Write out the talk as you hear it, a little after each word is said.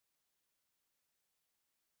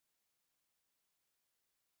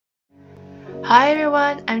Hi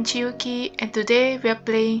everyone, I'm Chiyuki and today we are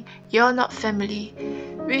playing You're Not Family,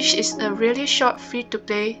 which is a really short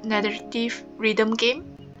free-to-play narrative rhythm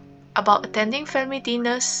game about attending family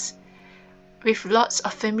dinners with lots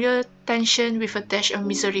of familiar tension with a dash of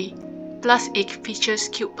misery, plus it features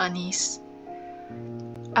cute bunnies.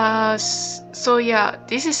 So yeah,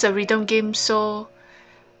 this is a rhythm game, so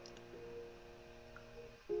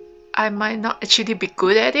I might not actually be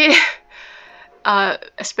good at it.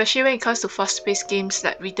 Especially when it comes to fast-paced games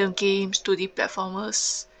like rhythm games, 2D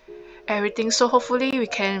platformers, everything. So hopefully we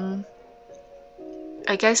can,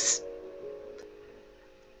 I guess,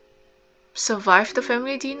 survive the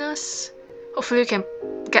family dinners. Hopefully we can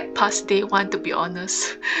get past day one, to be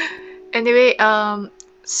honest. Anyway,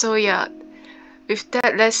 so yeah, with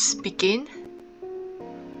that, let's begin.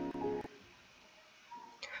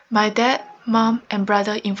 My dad, mom, and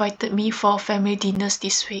brother invited me for family dinners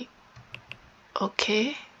this week.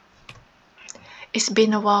 Okay. It's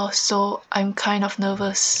been a while, so I'm kind of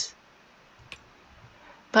nervous.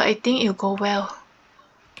 But I think it'll go well.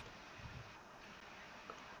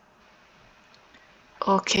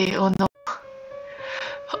 Okay, oh no.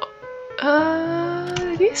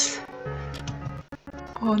 This?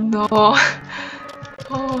 Oh no.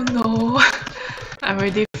 Oh no. I'm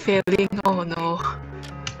already failing. Oh no.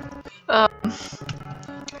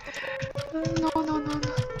 No.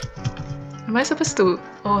 Am I supposed to?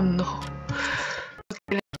 Oh no.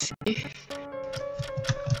 Okay, let's see.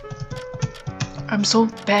 I'm so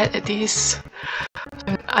bad at this.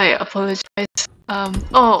 I apologize.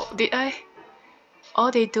 Oh, did I?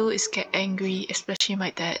 All they do is get angry, especially my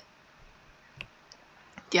dad.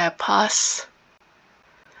 Yeah, pass.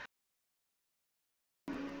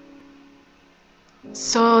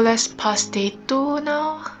 So let's pass day 2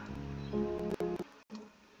 now.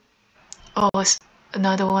 Oh, it's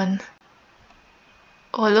another one.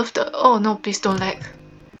 Oh, I love the. Oh no, please don't lag.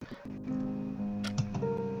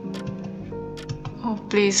 Oh,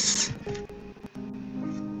 please.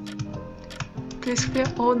 Please clear.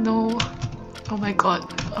 Oh no. Oh my god.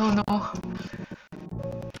 Oh no.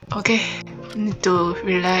 Okay, need to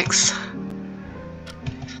relax.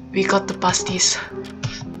 We got to pass this.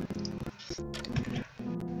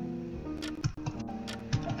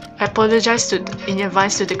 I apologize in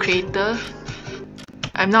advance to the creator.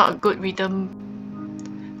 I'm not a good rhythm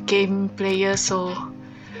game player, so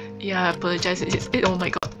yeah, I apologize. Oh my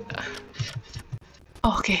god.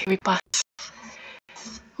 Okay, we passed.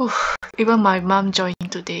 Oof, even my mom joining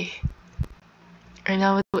today. I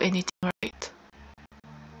never do anything right.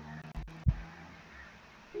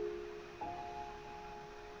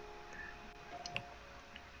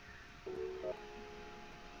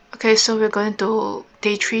 Okay, so we're going to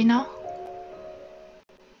day 3 now.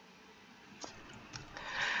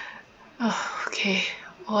 Oh, okay.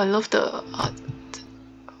 Oh, I love the art.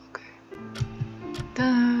 Okay.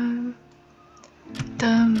 Dum,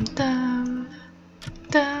 dum, dum,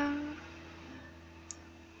 dum,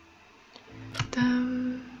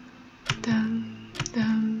 dum, dum,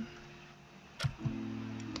 dum.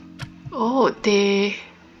 Oh, they.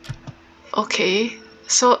 Okay,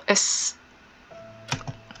 so as.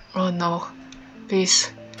 Oh no,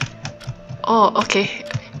 please. Oh, okay.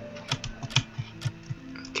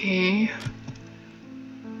 Okay.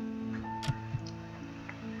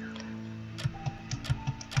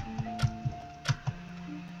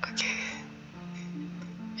 Okay.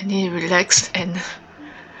 I need to relax and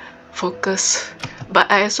focus.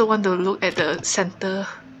 But I also want to look at the center.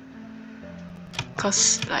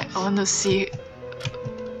 Cause like I want to see.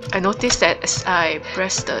 I noticed that as I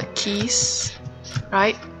press the keys,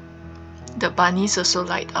 right? The bunnies also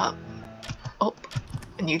light up. Oh,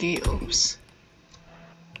 nearly. Oops.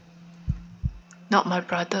 Not my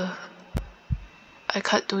brother. I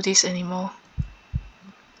can't do this anymore.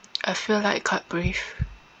 I feel like I can't breathe.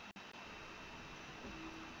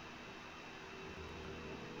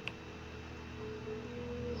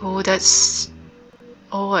 Oh, that's.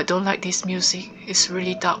 Oh, I don't like this music. It's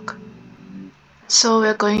really dark. So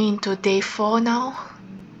we're going into day 4 now.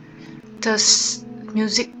 The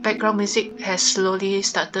background music has slowly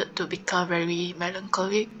started to become very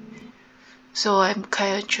melancholic. So I'm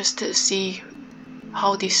kind of interested to see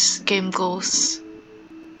how this game goes.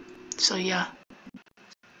 So yeah.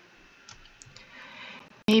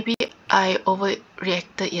 Maybe I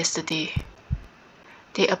overreacted yesterday.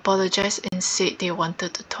 They apologized and said they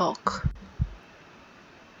wanted to talk.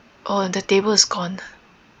 Oh, the table is gone.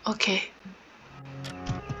 Okay.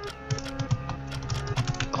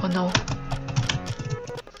 Oh no.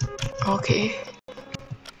 Okay.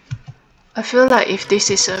 I feel like if this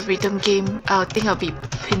is a rhythm game, I think I'll be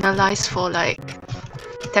penalized for like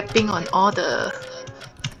tapping on all the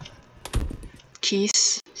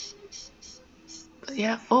keys. But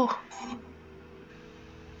yeah, oh,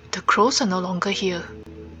 the crows are no longer here.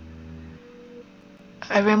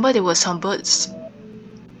 I remember there were some birds.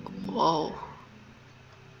 Whoa.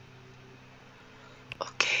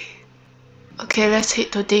 Okay, let's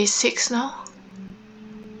head to day 6 now.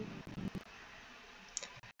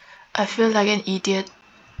 I feel like an idiot.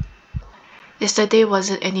 Yesterday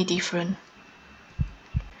wasn't any different.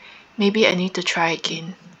 Maybe I need to try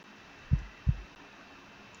again.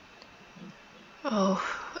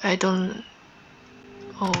 I don't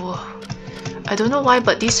know why,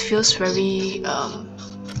 but this feels very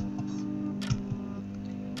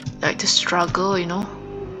like the struggle, you know.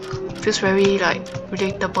 Feels very like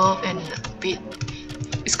relatable and a bit.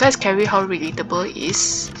 It's kind of scary how relatable it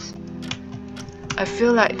is. I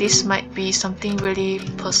feel like this might be something really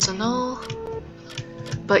personal,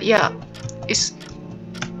 but yeah,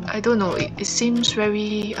 I don't know. It seems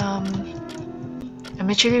very I'm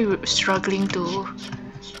actually struggling to.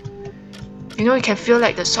 You know, you can feel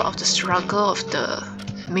like the sort of the struggle of the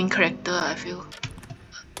main character. I feel.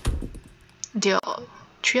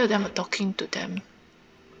 Three of them are talking to them.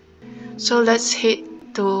 So let's head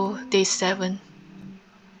to day 7.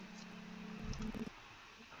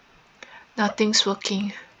 Nothing's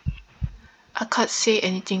working. I can't say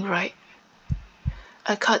anything right.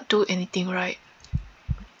 I can't do anything right.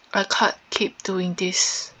 I can't keep doing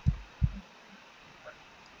this.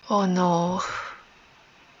 Oh no.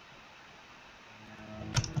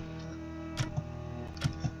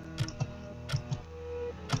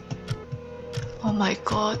 Oh my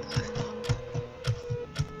god.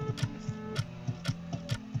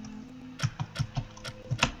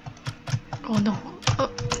 Oh no.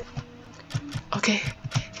 Okay.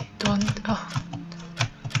 Don't.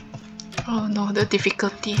 Oh no, the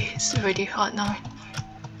difficulty is really hard now.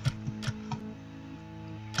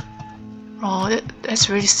 Oh, that's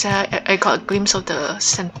really sad. I got a glimpse of the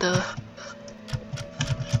center.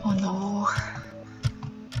 Oh no.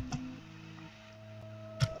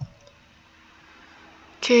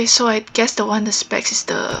 Okay, so I guess the one the specs is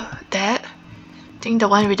the dad. I think the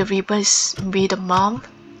one with the ribbon is maybe the mom.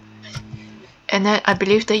 And then I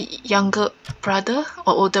believe the younger brother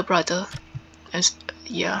or older brother.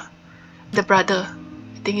 Yeah, the brother.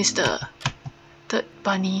 I think is the third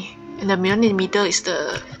bunny. And the man in the middle is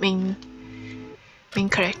the main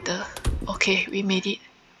character. Okay, we made it.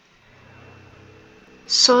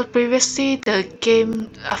 So previously the game,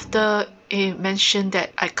 after it mentioned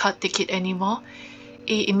that I can't take it anymore,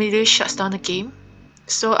 it immediately shuts down the game.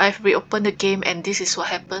 So I've reopened the game and this is what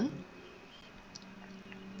happened.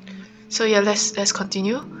 So yeah, let's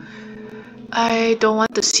continue. I don't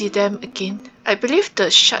want to see them again. I believe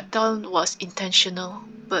the shutdown was intentional,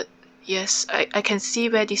 but yes, I can see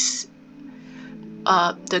where this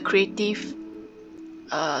the creative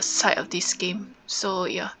side of this game. So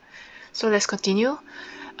yeah, so let's continue.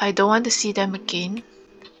 I don't want to see them again,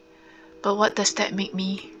 but what does that make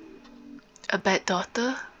me? A bad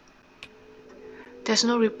daughter? There's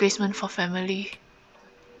no replacement for family. ...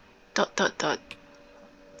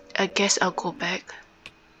 I guess I'll go back,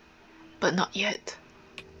 but not yet.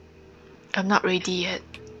 I'm not ready yet.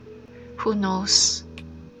 Who knows?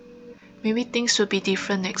 Maybe things will be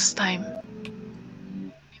different next time. ...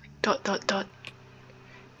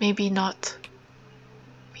 Maybe not.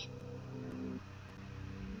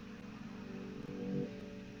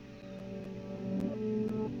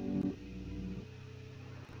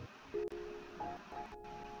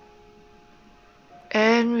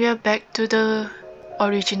 And we are back to the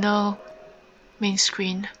original main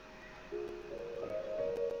screen.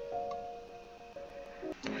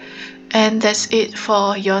 And that's it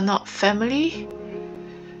for You're Not Family,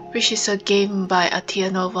 which is a game by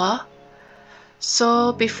Atiya Nova.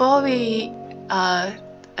 So before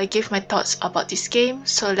I give my thoughts about this game,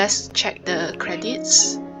 so let's check the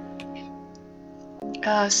credits.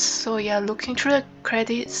 So yeah, looking through the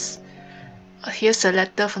credits, here's a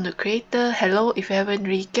letter from the creator. Hello, if you haven't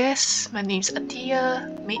really guessed, my name's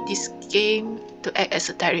Atiya. Made this game to act as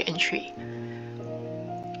a diary entry.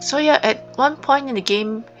 So yeah, at one point in the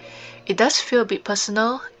game, it does feel a bit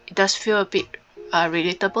personal. It does feel a bit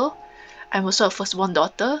relatable. I'm also a firstborn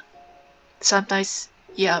daughter. Sometimes,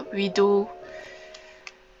 yeah, we do.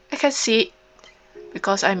 I can see it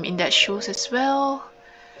because I'm in that shoes as well.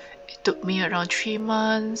 It took me around 3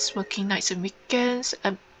 months, working nights and weekends.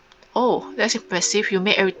 Oh, that's impressive. You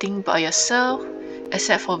made everything by yourself,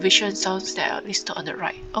 except for visual and sounds that are listed on the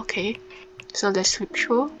right. Okay, so let's flip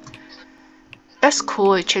through. That's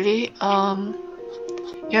cool actually.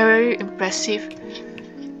 You're very impressive.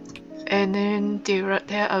 And then they wrote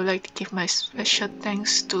there, I would like to give my special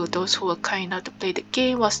thanks to those who were kind enough to play the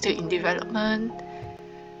game while still in development.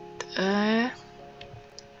 And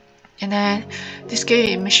then this game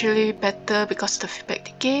is initially better because of the feedback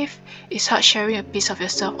they gave. It's hard sharing a piece of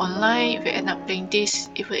yourself online if you end up playing this,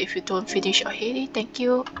 even if you don't finish or hate it. Thank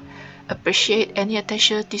you. Appreciate any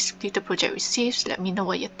attention this little project receives. Let me know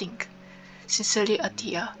what you think. Sincerely,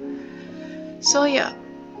 Atiya. So yeah.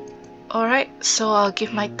 Alright, so I'll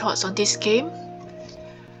give my thoughts on this game.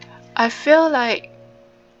 I feel like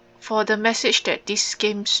for the message that this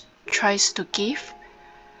game tries to give,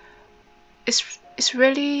 it's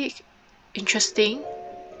really interesting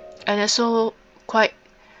and also quite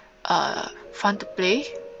fun to play,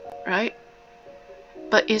 right?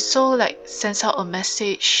 But it so like sends out a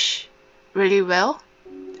message really well.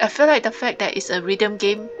 I feel like the fact that it's a rhythm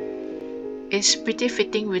game is pretty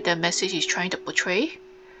fitting with the message it's trying to portray.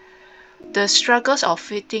 The struggles of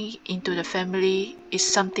fitting into the family is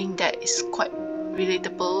something that is quite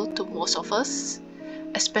relatable to most of us,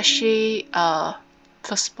 especially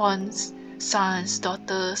firstborn sons,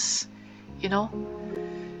 daughters, you know.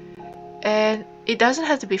 And it doesn't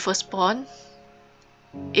have to be firstborn.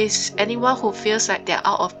 It's anyone who feels like they're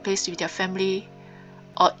out of place with their family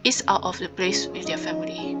or is out of the place with their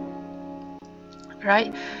family,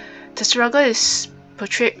 right? The struggle is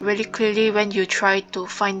portrayed really clearly when you try to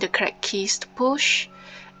find the correct keys to push,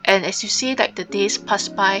 and as you see, like the days pass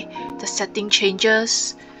by, the setting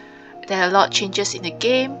changes. There are a lot of changes in the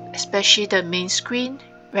game, especially the main screen.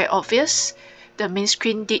 Very obvious. The main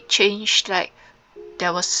screen did change, like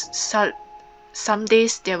there was some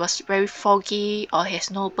days there was very foggy or has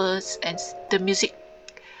no birds, and the music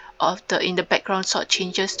of the in the background sort of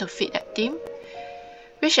changes to fit that theme,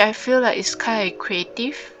 which I feel like is kind of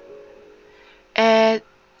creative. And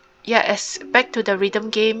yeah, as back to the rhythm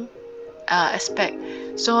game aspect,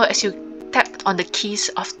 so as you tap on the keys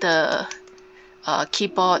of the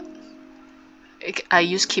keyboard, I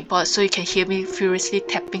use keyboard so you can hear me furiously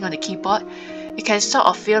tapping on the keyboard. You can sort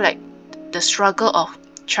of feel like the struggle of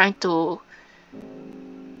trying to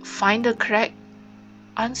find the correct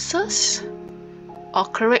answers or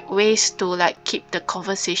correct ways to like keep the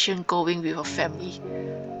conversation going with your family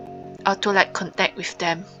or to like connect with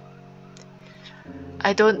them.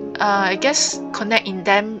 I guess connect in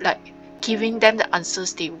them, like giving them the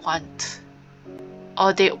answers they want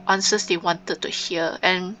or the answers they wanted to hear.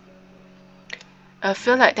 And I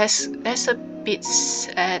feel like that's a bit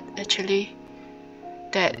sad actually,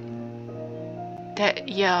 that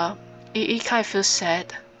yeah, it kind of feels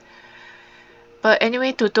sad. But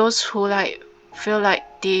anyway, to those who like feel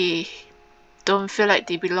like they don't feel like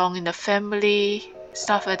they belong in the family,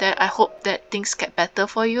 stuff like that, I hope that things get better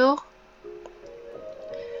for you.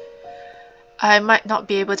 I might not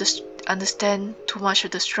be able to understand too much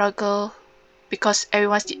of the struggle because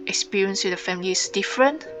everyone's experience with the family is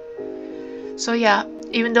different. So yeah,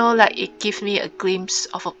 even though like it gives me a glimpse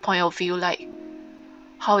of a point of view, like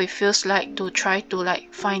how it feels like to try to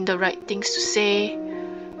like find the right things to say,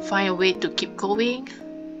 find a way to keep going.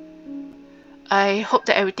 I hope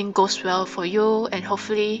that everything goes well for you, and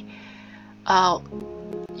hopefully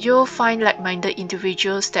you'll find like-minded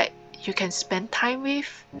individuals that you can spend time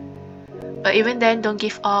with. But even then, don't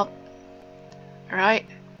give up, right?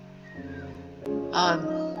 I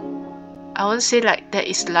won't say like that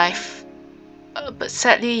is life, but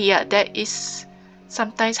sadly, yeah, that is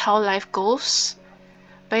sometimes how life goes.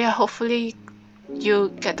 But yeah, hopefully you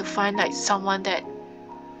get to find like someone that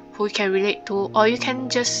who you can relate to, or you can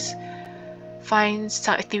just find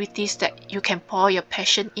some activities that you can pour your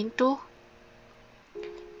passion into.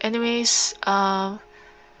 Anyways,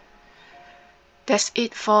 that's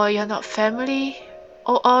it for You're Not Family.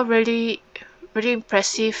 All really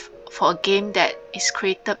impressive for a game that is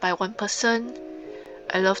created by one person.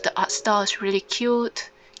 I love the art style, it's really cute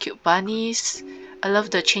bunnies. I love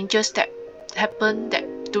the changes that happen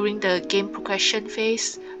that during the game progression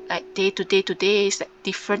phase, like day to day is like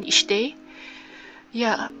different each day.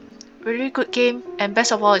 Yeah, really good game, and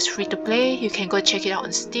best of all, it's free to play. You can go check it out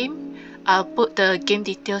on Steam. I'll put the game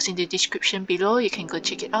details in the description below. You can go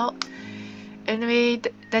check it out. Anyway,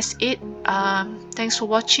 that's it. Thanks for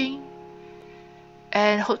watching,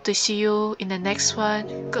 and hope to see you in the next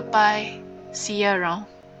one. Goodbye. See you around.